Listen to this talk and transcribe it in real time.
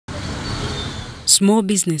Small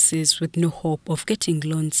businesses with no hope of getting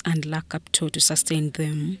loans and lack capital to sustain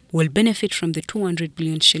them will benefit from the 200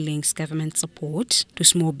 billion shillings government support to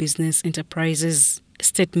small business enterprises.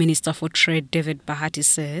 State Minister for Trade David Bahati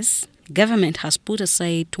says government has put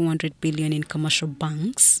aside 200 billion in commercial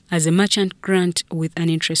banks as a merchant grant with an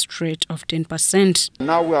interest rate of 10%.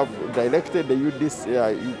 Now we have directed the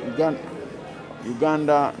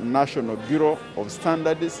Uganda National Bureau of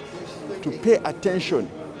Standards to pay attention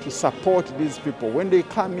to support these people. When they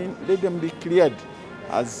come in, let them be cleared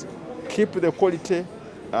as keep the quality,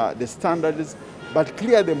 the standards, but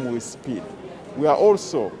clear them with speed. We are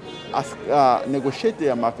also negotiating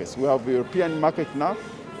their markets. We have a European market now,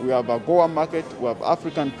 we have a Goa market, we have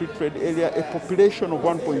African Free Trade Area, a population of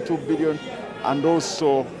 1.2 billion, and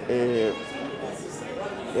also a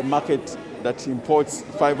market that imports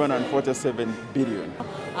 547 billion.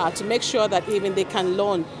 To make sure that even they can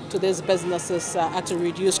loan to these businesses at a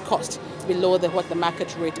reduced cost below what the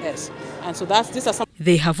market rate is. And so these are some.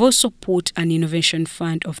 They have also put an innovation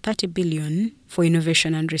fund of 30 billion for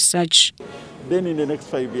innovation and research. Then in the next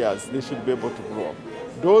 5 years, they should be able to grow.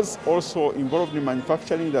 Those also involved in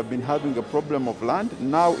manufacturing that have been having a problem of land.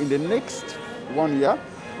 Now in the next 1 year,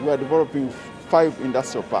 we are developing 5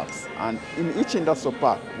 industrial parks. And in each industrial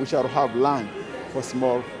park, we shall have land for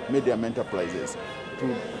small, medium enterprises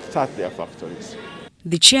to start their factories.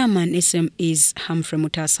 The chairman SMEs Humphrey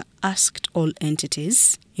Mutasa asked all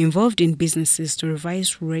entities involved in businesses to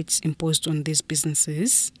revise rates imposed on these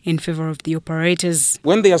businesses in favor of the operators.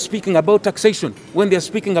 When they are speaking about taxation, when they are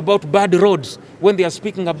speaking about bad roads, when they are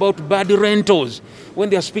speaking about bad rentals, when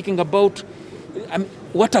they are speaking about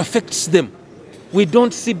what affects them, we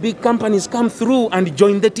don't see big companies come through and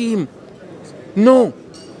join the team. No.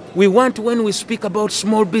 We want, when we speak about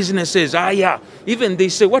small businesses, even they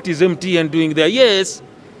say, what is MTN doing there? Yes,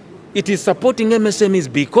 it is supporting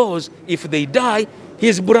MSMEs because if they die,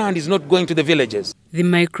 his brand is not going to the villages. The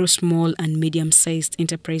Micro, Small and Medium-Sized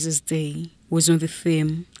Enterprises Day was on the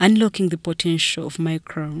theme, Unlocking the Potential of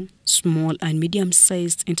Micro, Small and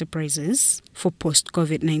Medium-Sized Enterprises for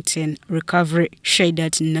Post-COVID-19 Recovery.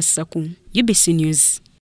 Shaidat Nasaku, UBC News.